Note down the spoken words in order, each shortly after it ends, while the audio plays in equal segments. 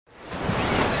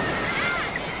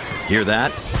Hear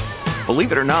that?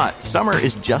 Believe it or not, summer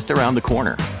is just around the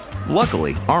corner.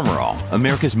 Luckily, Armor All,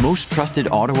 America's most trusted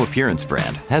auto appearance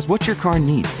brand, has what your car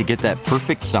needs to get that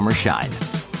perfect summer shine.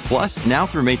 Plus, now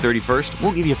through May 31st,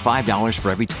 we'll give you $5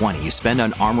 for every $20 you spend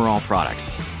on Armor All products.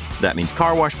 That means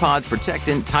car wash pods,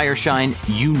 protectant, tire shine,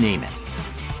 you name it.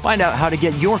 Find out how to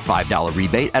get your $5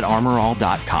 rebate at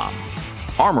armorall.com.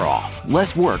 Armor All,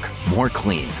 less work, more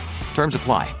clean. Terms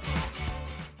apply.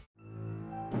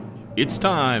 It's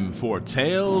time for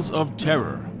Tales of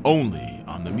Terror, only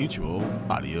on the Mutual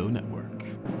Audio Network.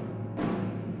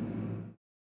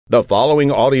 The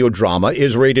following audio drama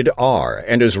is rated R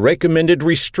and is recommended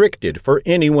restricted for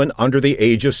anyone under the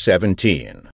age of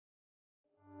 17.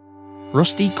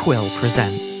 Rusty Quill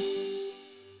presents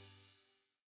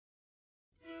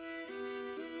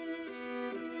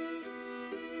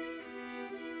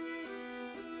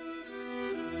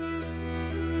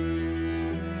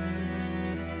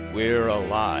We're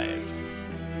Alive,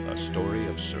 a story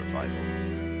of survival.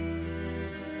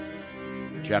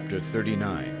 Chapter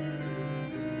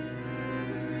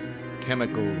 39,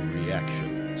 Chemical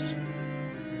Reactions.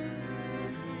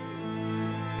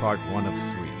 Part 1 of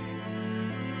 3.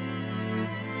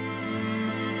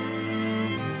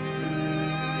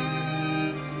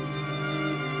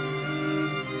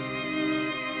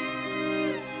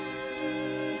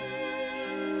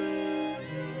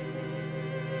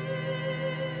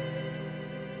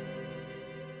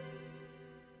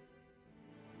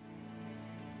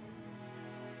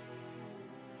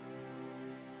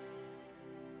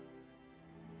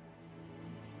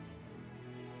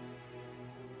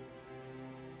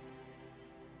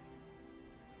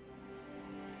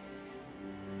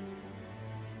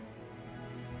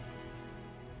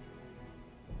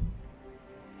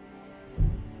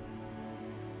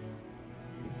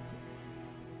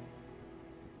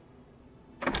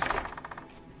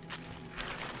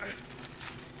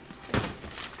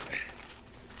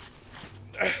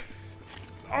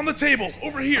 On the table,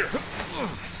 over here.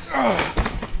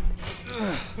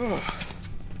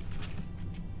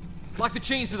 Lock the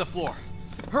chains to the floor.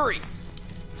 Hurry!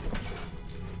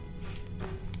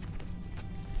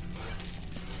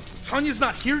 Tanya's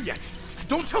not here yet.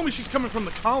 Don't tell me she's coming from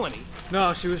the colony.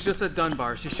 No, she was just at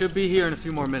Dunbar. She should be here in a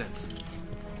few more minutes.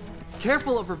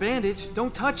 Careful of her bandage.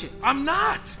 Don't touch it. I'm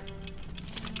not!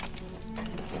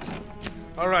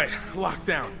 Alright, locked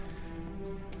down.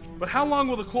 But how long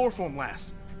will the chloroform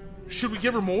last? Should we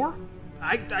give her more?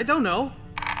 I don't know.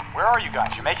 Where are you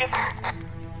guys? You make it?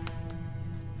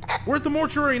 We're at the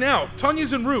mortuary now.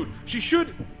 Tanya's en route. She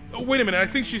should... Oh, wait a minute, I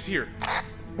think she's here.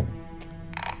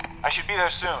 I should be there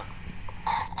soon.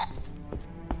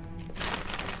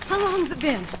 How long's it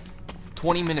been?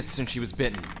 20 minutes since she was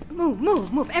bitten.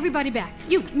 Move. Everybody back.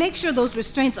 You, make sure those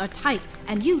restraints are tight.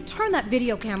 And you, turn that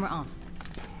video camera on.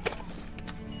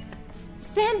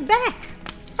 Stand back!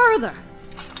 Further!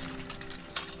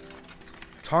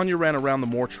 Tanya ran around the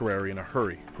mortuary in a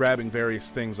hurry, grabbing various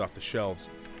things off the shelves.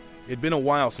 It'd been a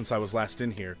while since I was last in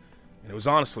here, and it was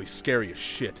honestly scary as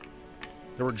shit.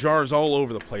 There were jars all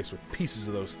over the place with pieces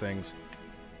of those things.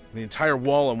 The entire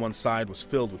wall on one side was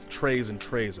filled with trays and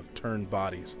trays of turned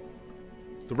bodies.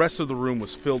 The rest of the room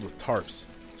was filled with tarps,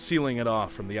 sealing it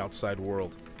off from the outside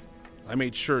world. I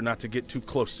made sure not to get too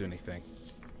close to anything.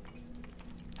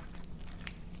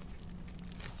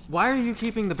 Why are you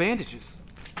keeping the bandages?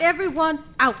 Everyone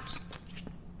out!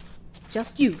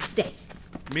 Just you, stay.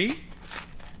 Me?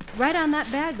 Right on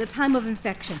that bag, the time of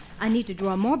infection. I need to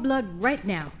draw more blood right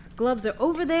now. Gloves are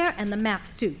over there, and the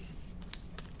mask too.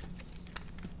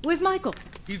 Where's Michael?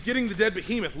 He's getting the dead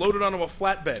behemoth loaded onto a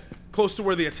flatbed, close to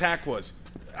where the attack was.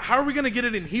 How are we going to get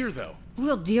it in here, though?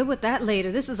 We'll deal with that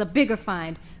later. This is a bigger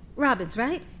find. Robbins,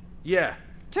 right? Yeah.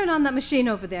 Turn on that machine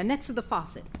over there, next to the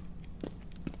faucet.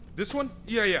 This one?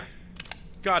 Yeah.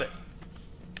 Got it.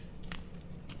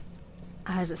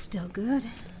 Eyes are still good,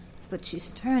 but she's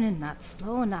turning, not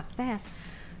slow and not fast.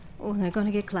 Oh, they're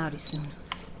gonna get cloudy soon.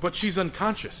 But she's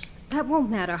unconscious. That won't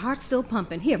matter. Heart's still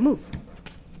pumping. Here, move.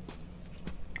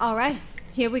 All right,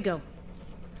 here we go.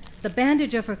 The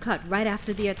bandage of her cut right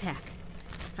after the attack.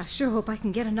 I sure hope I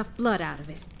can get enough blood out of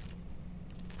it.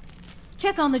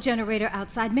 Check on the generator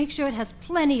outside. Make sure it has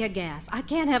plenty of gas. I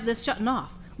can't have this shutting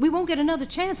off. We won't get another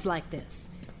chance like this.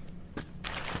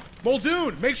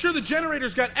 Muldoon, make sure the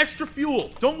generator's got extra fuel.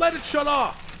 Don't let it shut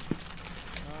off.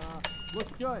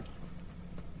 Looks good.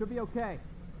 Should be okay.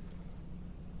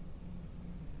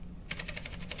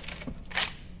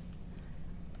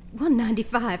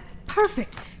 $195.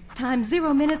 Perfect. Time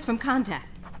 0 minutes from contact.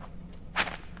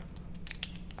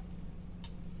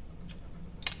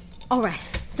 All right,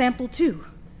 sample 2.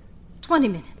 20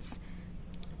 minutes.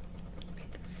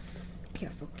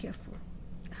 Careful, careful.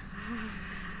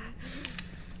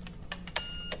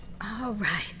 All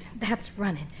right, that's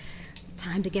running.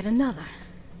 Time to get another.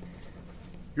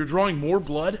 You're drawing more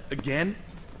blood again?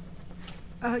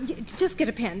 Just get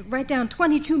a pen. Write down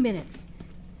 22 minutes.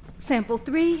 Sample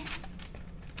 3.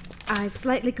 Eyes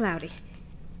slightly cloudy.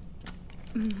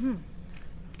 Mm-hmm.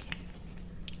 Okay.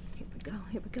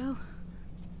 Here we go.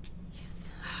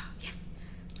 Yes. Yes.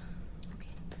 Okay.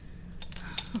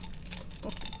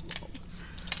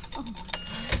 Oh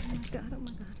my God.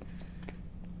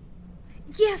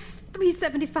 Yes,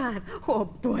 375. Oh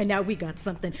boy, now we got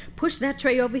something. Push that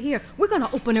tray over here. We're gonna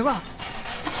open her up.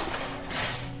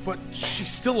 But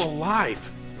she's still alive.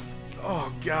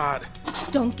 Oh, God.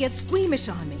 Don't get squeamish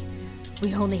on me.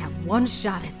 We only have one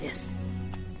shot at this.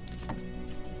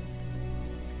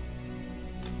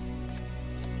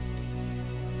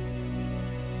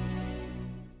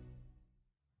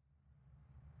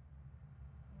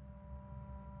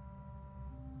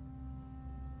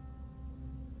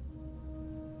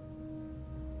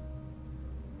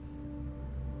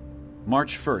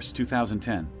 March 1st,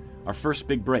 2010. Our first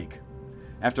big break.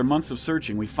 After months of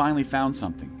searching, we finally found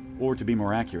something, or to be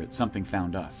more accurate, something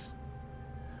found us.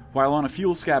 While on a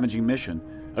fuel scavenging mission,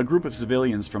 a group of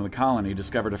civilians from the colony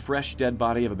discovered a fresh dead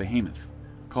body of a behemoth.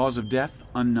 Cause of death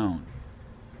unknown.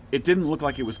 It didn't look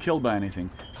like it was killed by anything,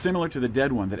 similar to the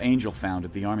dead one that Angel found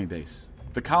at the army base.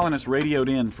 The colonists radioed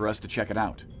in for us to check it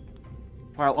out.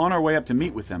 While on our way up to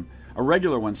meet with them, a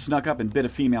regular one snuck up and bit a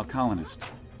female colonist.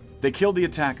 They killed the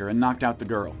attacker and knocked out the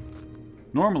girl.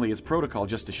 Normally, it's protocol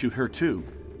just to shoot her too,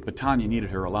 but Tanya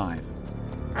needed her alive.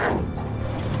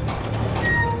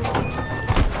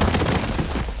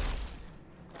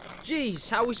 Jeez,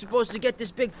 how are we supposed to get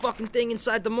this big fucking thing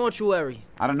inside the mortuary?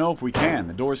 I don't know if we can.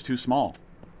 The door's too small.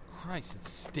 Christ, it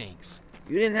stinks.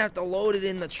 You didn't have to load it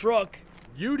in the truck.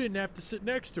 You didn't have to sit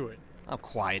next to it. I'm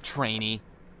quiet, trainee.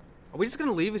 Are we just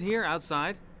gonna leave it here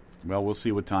outside? Well, we'll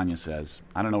see what Tanya says.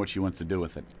 I don't know what she wants to do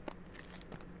with it.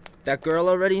 That girl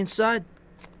already inside?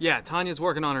 Yeah, Tanya's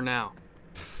working on her now.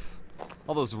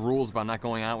 All those rules about not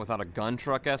going out without a gun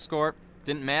truck escort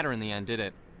didn't matter in the end, did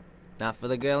it? Not for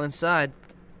the girl inside.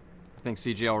 Think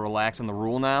CJ will relax on the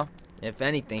rule now? If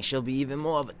anything, she'll be even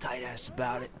more of a tight ass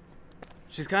about it.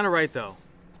 She's kind of right, though.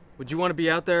 Would you want to be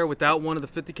out there without one of the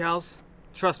 50 cals?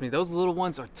 Trust me, those little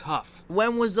ones are tough.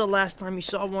 When was the last time you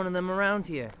saw one of them around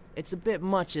here? It's a bit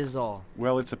much is all.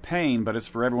 Well, it's a pain, but it's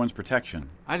for everyone's protection.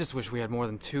 I just wish we had more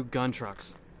than 2 gun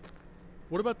trucks.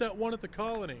 What about that one at the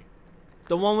colony?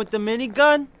 The one with the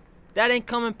minigun? That ain't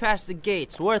coming past the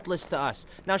gates. Worthless to us.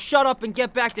 Now shut up and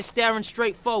get back to staring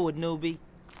straight forward, newbie.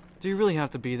 Do you really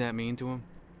have to be that mean to him?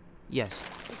 Yes.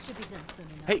 It should be done soon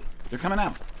enough. Hey, they're coming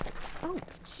out. Oh,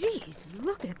 jeez,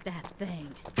 look at that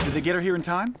thing. Did they get her here in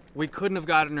time? We couldn't have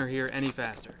gotten her here any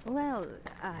faster. Well,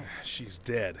 She's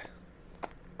dead.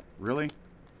 Really?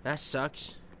 That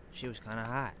sucks. She was kind of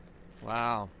hot.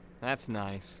 Wow, that's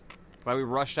nice. Glad we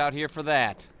rushed out here for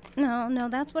that. No,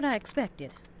 that's what I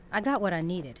expected. I got what I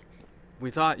needed. We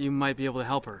thought you might be able to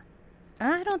help her.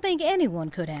 I don't think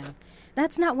anyone could have.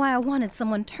 That's not why I wanted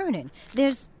someone turning.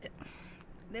 There's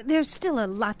still a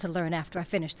lot to learn after I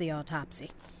finish the autopsy.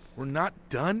 We're not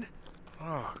done?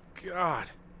 Oh,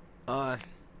 God.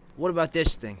 What about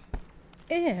this thing?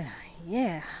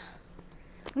 Yeah.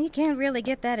 We can't really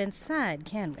get that inside,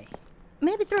 can we?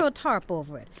 Maybe throw a tarp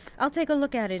over it. I'll take a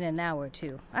look at it in an hour or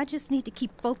two. I just need to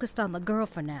keep focused on the girl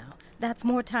for now. That's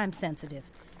more time sensitive.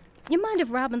 You mind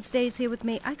if Robin stays here with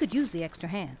me? I could use the extra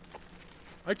hand.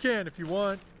 I can if you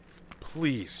want.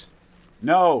 Please.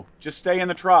 No, just stay in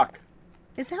the truck.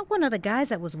 Is that one of the guys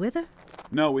that was with her?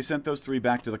 No, we sent those 3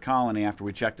 back to the colony after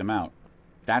we checked them out.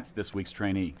 That's this week's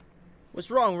trainee.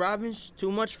 What's wrong, Robbins?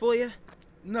 Too much for you?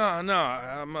 No,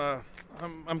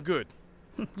 I'm good.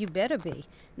 You better be.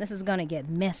 This is gonna get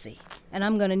messy, and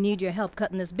I'm gonna need your help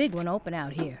cutting this big one open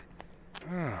out here.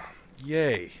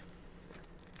 Yay.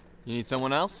 You need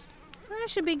someone else? I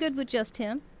should be good with just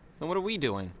him. Then what are we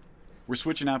doing? We're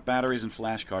switching out batteries and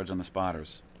flashcards on the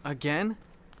spotters. Again?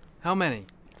 How many?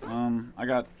 I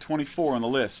got 24 on the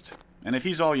list. And if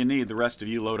he's all you need, the rest of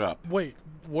you load up. Wait,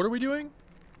 what are we doing?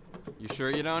 You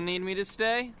sure you don't need me to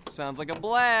stay? Sounds like a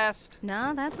blast.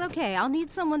 No, that's okay. I'll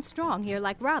need someone strong here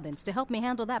like Robbins to help me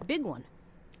handle that big one.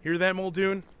 Hear that,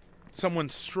 Muldoon? Someone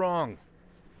strong.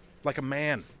 Like a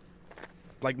man.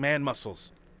 Like man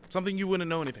muscles. Something you wouldn't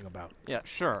know anything about. Yeah,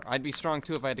 sure. I'd be strong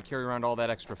too if I had to carry around all that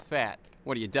extra fat.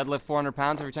 What, do you deadlift 400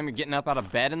 pounds every time you're getting up out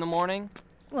of bed in the morning?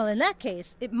 Well, in that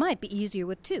case, it might be easier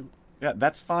with 2. Yeah,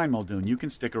 that's fine, Muldoon. You can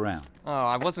stick around. Oh,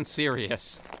 I wasn't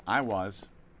serious. I was.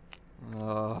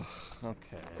 Ugh,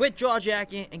 okay. Quit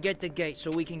jaw-jacking and get the gate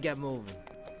so we can get moving.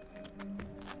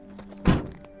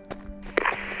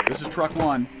 This is Truck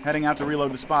 1, heading out to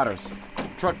reload the spotters.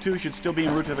 Truck 2 should still be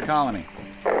en route to the colony.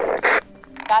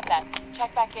 Got that.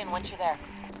 Check back in once you're there.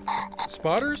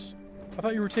 Spotters? I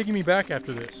thought you were taking me back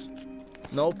after this.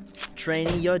 Nope.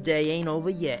 Trainee, your day ain't over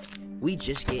yet. We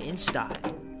just getting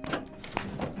started.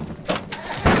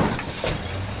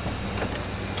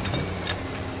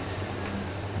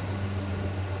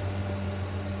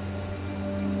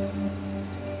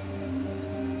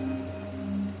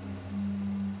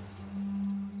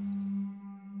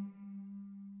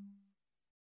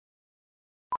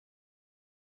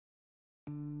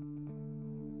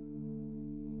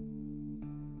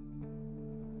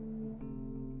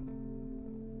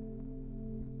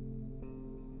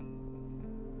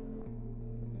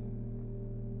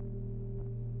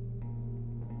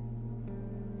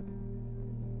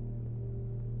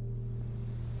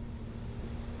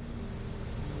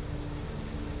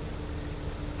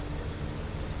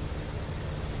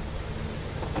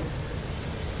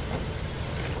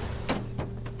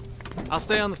 I'll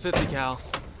stay on the 50 cal.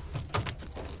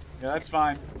 Yeah, that's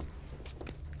fine.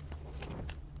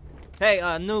 Hey,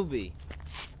 newbie.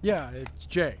 Yeah, it's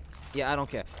Jay. Yeah, I don't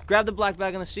care. Grab the black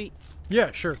bag on the seat.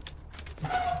 Yeah, sure.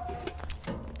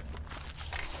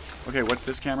 Okay, what's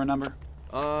this camera number?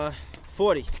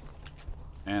 40.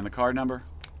 And the card number?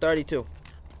 32.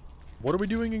 What are we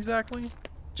doing exactly?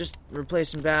 Just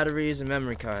replacing batteries and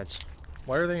memory cards.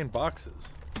 Why are they in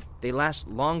boxes? They last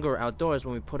longer outdoors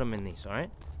when we put them in these, alright?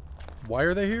 Why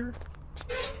are they here?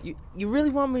 You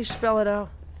really want me to spell it out?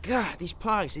 God, these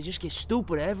pogs, they just get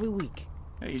stupider every week.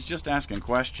 Hey, he's just asking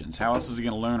questions. How else is he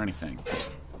gonna learn anything?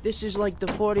 This is like the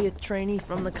 40th trainee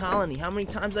from the colony. How many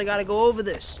times I gotta go over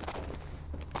this?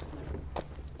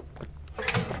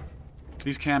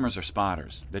 These cameras are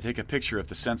spotters. They take a picture if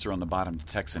the sensor on the bottom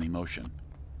detects any motion.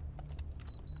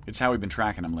 It's how we've been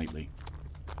tracking them lately.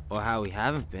 Or how we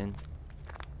haven't been.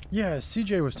 Yeah,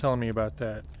 CJ was telling me about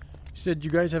that. She said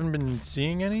you guys haven't been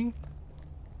seeing any?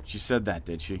 She said that,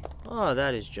 did she? Oh,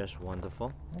 that is just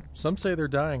wonderful. Some say they're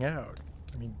dying out.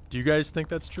 I mean, do you guys think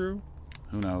that's true?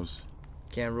 Who knows?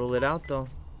 Can't rule it out, though.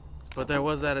 But there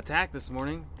was that attack this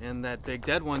morning, and that big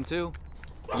dead one, too.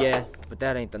 Yeah, but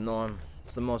that ain't the norm.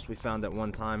 It's the most we found at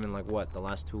one time in, the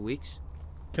last 2 weeks?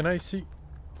 Can I see?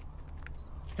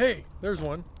 Hey, there's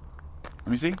one. Let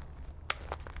me see.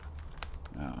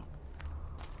 Oh.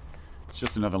 It's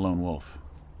just another lone wolf.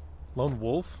 Lone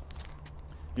wolf?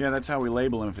 Yeah, that's how we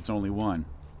label him if it's only one.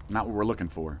 Not what we're looking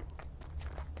for.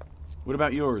 What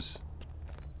about yours?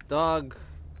 Dog.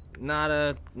 Not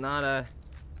a...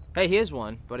 Hey, here's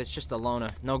one, but it's just a loner.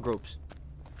 No groups.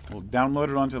 Well, download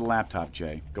it onto the laptop,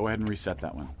 Jay. Go ahead and reset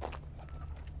that one.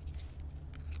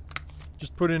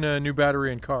 Just put in a new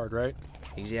battery and card, right?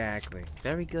 Exactly.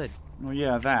 Very good. Well,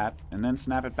 yeah, that. And then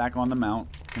snap it back on the mount.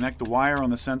 Connect the wire on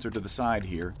the sensor to the side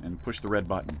here, and push the red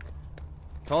button.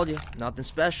 Told you, nothing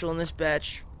special in this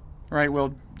batch. Right,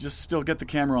 well, just still get the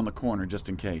camera on the corner, just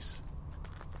in case.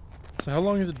 So how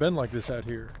long has it been like this out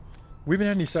here? We haven't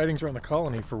had any sightings around the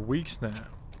colony for weeks now.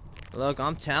 Look,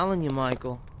 I'm telling you,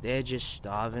 Michael, they're just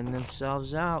starving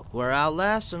themselves out. We're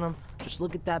outlasting them. Just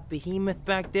look at that behemoth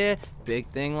back there. Big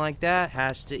thing like that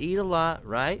has to eat a lot,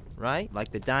 right? Right?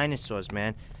 Like the dinosaurs,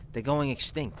 man. They're going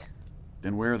extinct.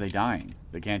 Then where are they dying?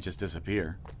 They can't just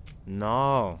disappear.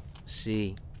 No.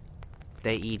 See,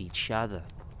 they eat each other.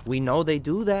 We know they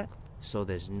do that, so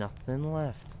there's nothing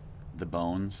left. The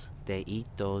bones? They eat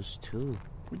those too.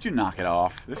 Would you knock it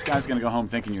off? This guy's gonna go home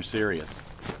thinking you're serious.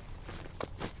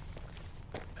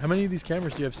 How many of these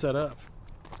cameras do you have set up?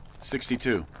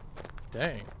 62.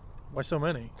 Dang. Why so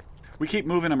many? We keep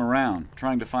moving them around,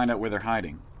 trying to find out where they're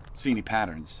hiding. See any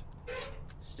patterns.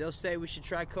 Still say we should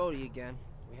try Cody again.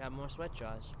 We have more sweat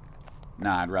jars.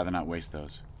 Nah, I'd rather not waste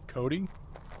those. Cody?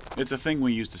 It's a thing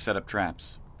we use to set up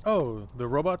traps. Oh, the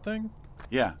robot thing?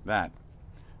 Yeah, that.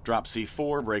 Drop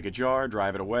C4, break a jar,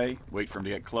 drive it away, wait for him to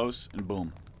get close, and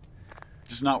boom.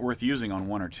 Just not worth using on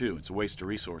one or two. It's a waste of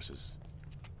resources.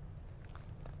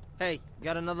 Hey,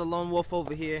 got another lone wolf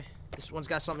over here. This one's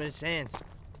got something in its hand.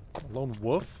 A lone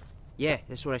wolf? Yeah,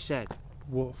 that's what I said.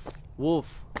 Wolf.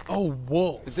 Wolf. Oh,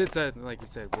 wolf. It did say, like you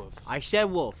said, wolf. I said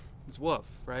wolf. It's wolf,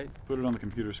 right? Put it on the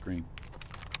computer screen.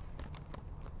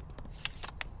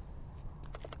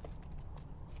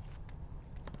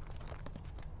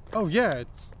 Oh, yeah,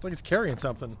 it's like it's carrying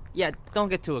something. Yeah, don't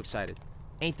get too excited.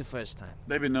 Ain't the first time.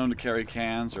 They've been known to carry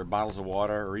cans or bottles of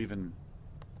water or even...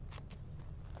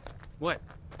 What?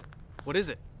 What is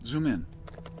it? Zoom in.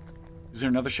 Is there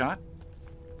another shot?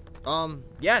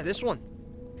 Yeah, this one.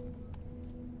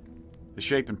 The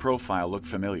shape and profile look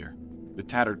familiar. The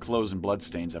tattered clothes and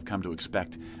bloodstains I've come to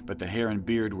expect, but the hair and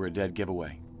beard were a dead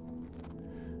giveaway.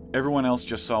 Everyone else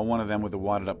just saw one of them with a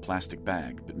wadded-up plastic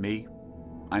bag, but me,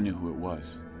 I knew who it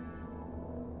was.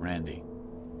 Randy.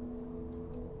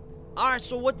 Alright,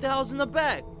 so what the hell's in the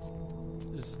bag?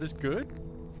 Is this good?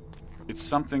 It's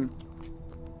something...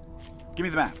 Give me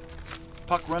the map.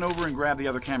 Puck, run over and grab the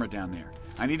other camera down there.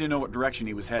 I need to know what direction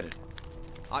he was headed.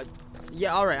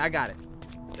 Yeah, alright, I got it.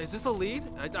 Is this a lead?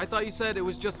 I thought you said it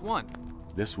was just one.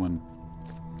 This one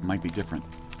might be different.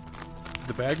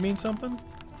 The bag mean something?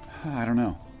 I don't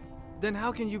know. Then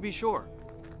how can you be sure?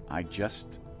 I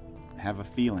just have a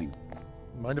feeling.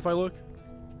 Mind if I look?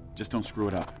 Just don't screw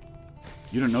it up.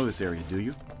 You don't know this area, do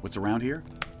you? What's around here?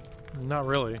 Not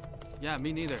really. Yeah,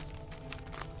 me neither.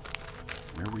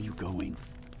 Where were you going?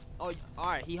 Oh,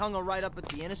 alright, he hung her right up at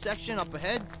the intersection up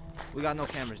ahead. We got no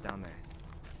cameras down there.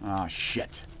 Ah,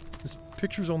 shit. This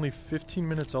picture's only 15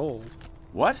 minutes old.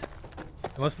 What?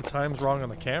 Unless the time's wrong on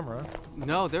the camera.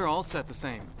 No, they're all set the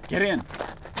same. Get in.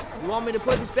 You want me to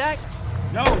put this back?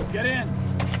 No, get in.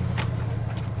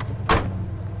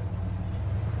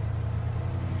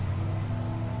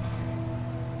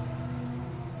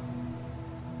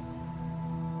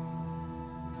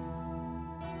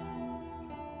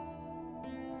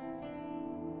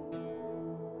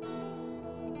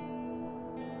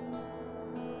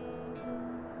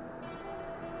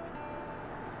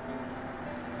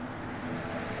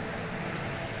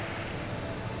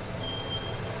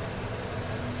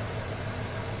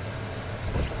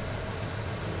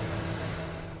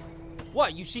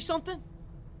 What, you see something?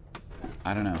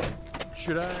 I don't know.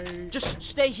 Should I... Just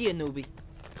stay here, newbie.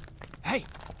 Hey,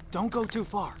 don't go too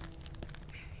far.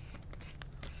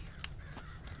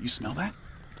 You smell that?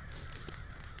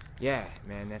 Yeah,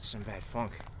 man, that's some bad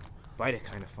funk. Biter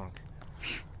kind of funk.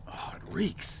 Oh, it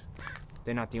reeks.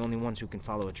 They're not the only ones who can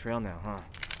follow a trail now, huh?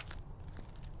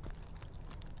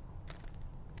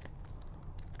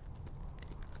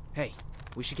 Hey,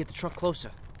 we should get the truck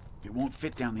closer. It won't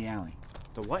fit down the alley.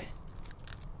 The what?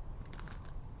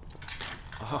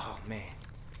 Oh, man.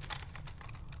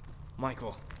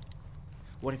 Michael,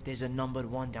 what if there's a numbered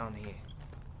one down here?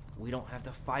 We don't have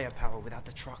the firepower without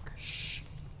the truck. Shh.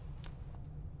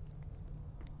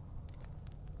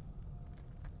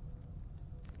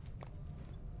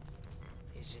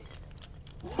 Is it?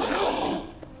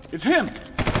 It's him!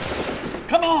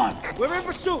 Come on! We're in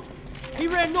pursuit! He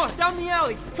ran north, down the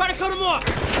alley! Try to cut him off!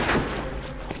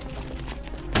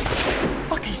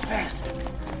 Fuck, he's fast!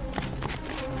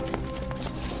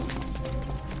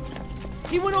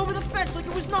 He went over the fence like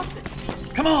it was nothing!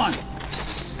 Come on!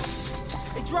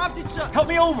 It dropped its... Help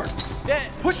me over! Yeah.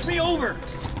 Push me over!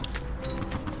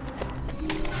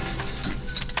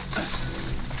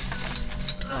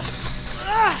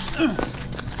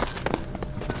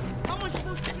 How am I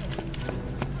supposed to get...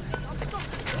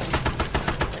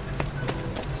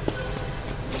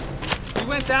 He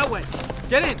went that way.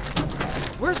 Get in.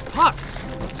 Where's Puck?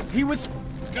 He was...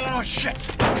 Oh, shit!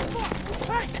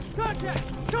 Hey, contact!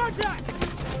 Contact!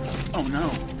 Oh,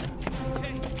 no.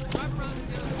 Okay, drive around to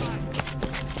the other side.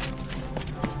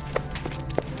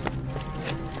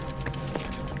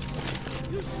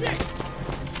 You shit!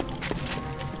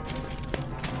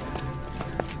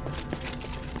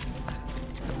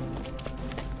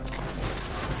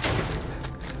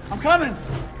 I'm coming!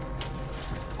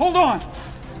 Hold on!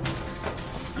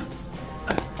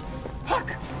 Puck!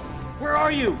 Where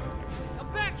are you?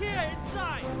 I'm back here,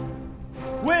 inside!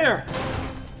 Where?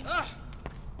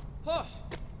 Oh.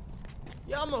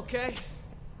 Yeah, I'm okay.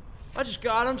 I just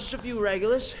got him, just a few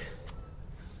regulars.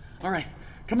 All right,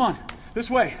 come on,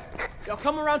 this way. Yo,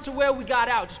 come around to where we got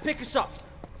out. Just pick us up.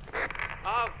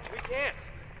 We can't.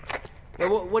 Yeah,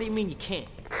 what do you mean you can't?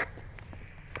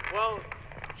 Well,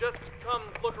 just come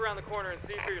look around the corner and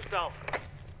see for yourself.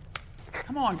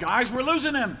 Come on, guys, we're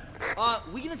losing him.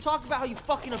 We gonna talk about how you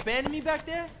fucking abandoned me back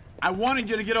there? I wanted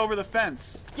you to get over the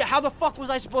fence. Yeah, how the fuck was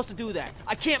I supposed to do that?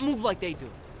 I can't move like they do.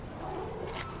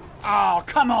 Oh,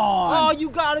 come on! Oh,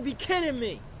 you gotta be kidding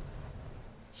me!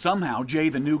 Somehow, Jay,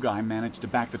 the new guy, managed to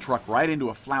back the truck right into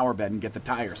a flower bed and get the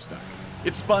tire stuck.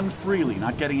 It spun freely,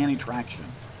 not getting any traction.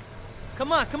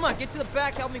 Come on, get to the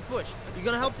back, help me push. You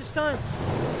gonna help this time?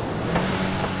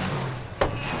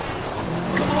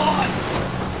 Come on!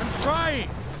 I'm trying!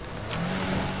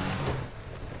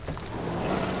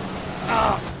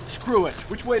 Screw it.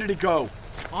 Which way did he go?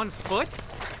 On foot?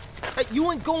 Hey,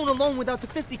 you ain't going alone without the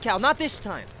 50 cal, not this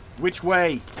time. Which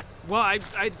way? Well, I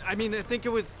mean, I think it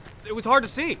was hard to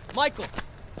see. Michael,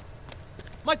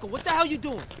 what the hell you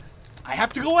doing? I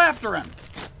have to go after him.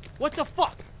 What the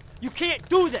fuck? You can't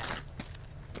do that.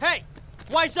 Hey,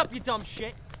 wise up, you dumb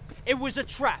shit. It was a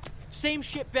trap. Same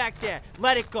shit back there.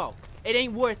 Let it go. It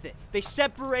ain't worth it. They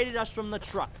separated us from the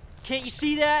truck. Can't you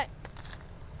see that?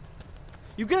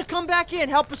 You gonna come back here and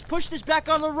help us push this back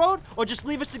on the road, or just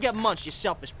leave us to get munched, you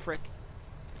selfish prick?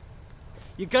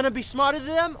 You gonna be smarter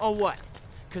than them, or what?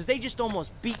 Because they just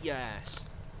almost beat your ass.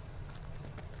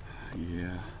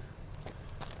 Yeah.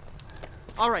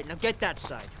 All right, now get that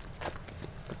side.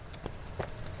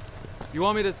 You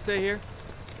want me to stay here?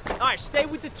 All right, stay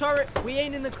with the turret. We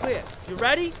ain't in the clear. You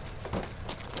ready?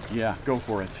 Yeah, go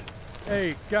for it.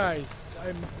 Hey, guys,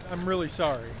 I'm really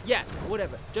sorry. Yeah,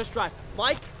 whatever. Just drive.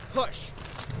 Mike, push.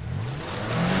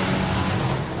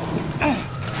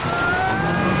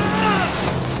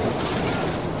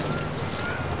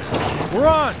 We're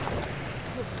on!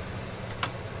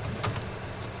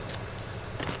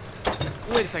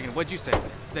 Wait a second, what'd you say?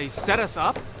 They set us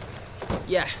up?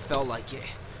 Yeah, felt like it.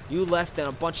 You left and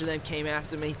a bunch of them came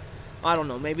after me. I don't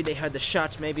know, maybe they heard the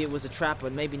shots, maybe it was a trap,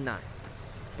 but maybe not.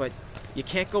 But you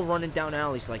can't go running down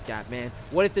alleys like that, man.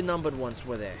 What if the numbered ones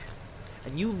were there?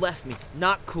 And you left me.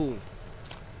 Not cool.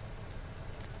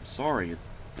 Sorry.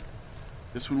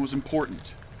 This one was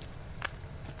important.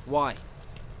 Why?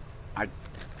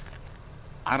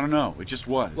 I don't know. It just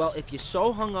was. Well, if you're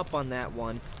so hung up on that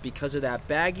one because of that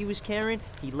bag he was carrying,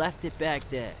 he left it back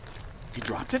there. He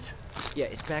dropped it? Yeah,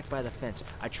 it's back by the fence.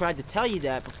 I tried to tell you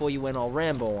that before you went all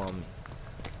Rambo on me.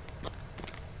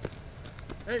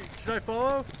 Hey, should I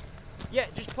follow? Yeah,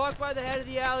 just park by the head of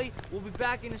the alley. We'll be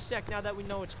back in a sec now that we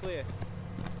know it's clear.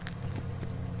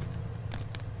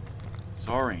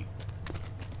 Sorry.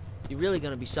 You're really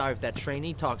gonna be sorry if that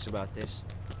trainee talks about this.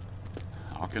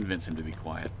 I'll convince him to be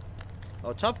quiet.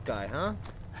 Oh, tough guy, huh?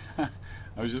 I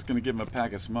was just gonna give him a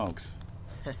pack of smokes.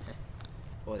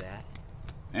 Or that.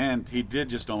 And he did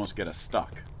just almost get us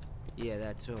stuck. Yeah,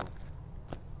 that too.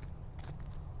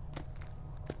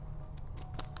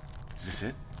 Is this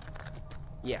it?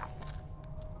 Yeah.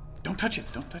 Don't touch it,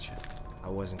 don't touch it. I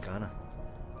wasn't gonna.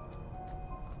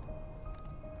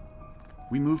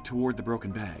 We moved toward the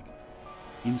broken bag.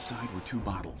 Inside were 2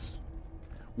 bottles.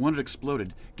 One had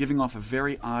exploded, giving off a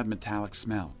very odd metallic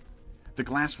smell. The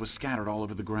glass was scattered all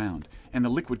over the ground, and the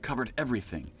liquid covered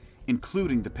everything,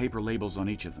 including the paper labels on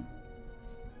each of them.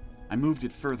 I moved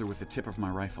it further with the tip of my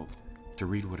rifle to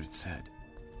read what it said.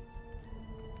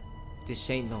 This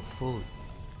ain't no food.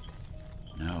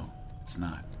 No, it's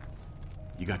not.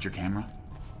 You got your camera?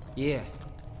 Yeah.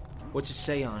 What's it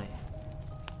say on it?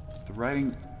 The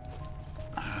writing...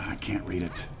 I can't read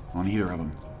it on either of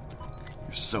them.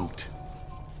 They're soaked.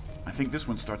 I think this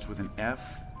one starts with an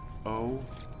F, O...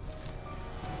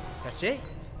 That's it?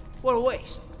 What a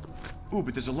waste. Ooh,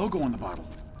 but there's a logo on the bottle.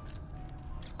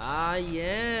 Ah,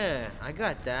 yeah. I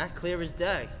got that. Clear as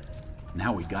day.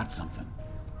 Now we got something.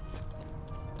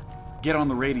 Get on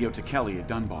the radio to Kelly at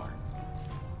Dunbar.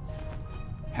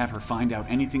 Have her find out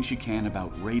anything she can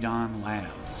about Radon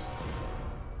Labs.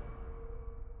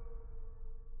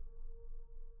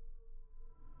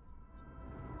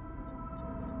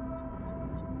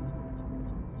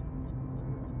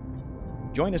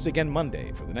 Join us again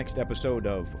Monday for the next episode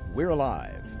of We're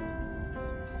Alive.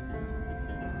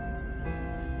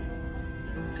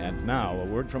 And now, a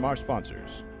word from our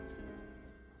sponsors.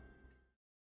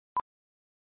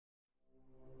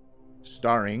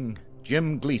 Starring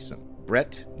Jim Gleason,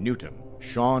 Brett Newton,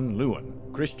 Sean Lewin,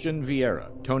 Christian Vieira,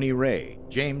 Tony Ray,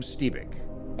 James Stiebick,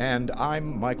 and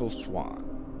I'm Michael Swan.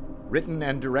 Written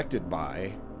and directed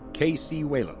by K.C.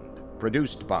 Wayland.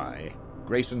 Produced by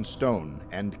Grayson Stone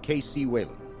and K.C.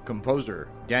 Wayland. Composer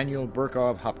Daniel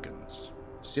Burkov Hopkins.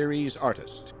 Series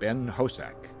artist Ben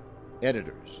Hosack.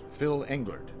 Editors Phil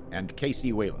Englert and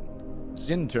K.C. Wayland.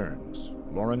 Zinterns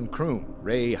Lauren Kroom,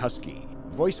 Ray Husky.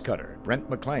 Voice cutter Brent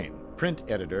McLean. Print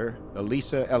editor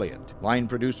Elisa Elliott. Line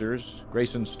producers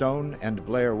Grayson Stone and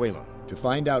Blair Whalen. To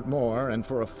find out more and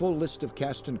for a full list of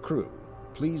cast and crew,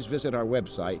 please visit our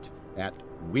website at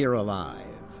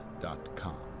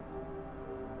we'realive.com.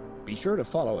 Be sure to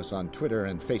follow us on Twitter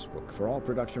and Facebook for all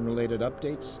production-related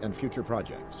updates and future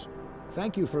projects.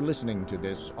 Thank you for listening to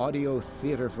this audio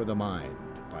theater for the mind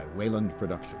by Wayland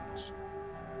Productions.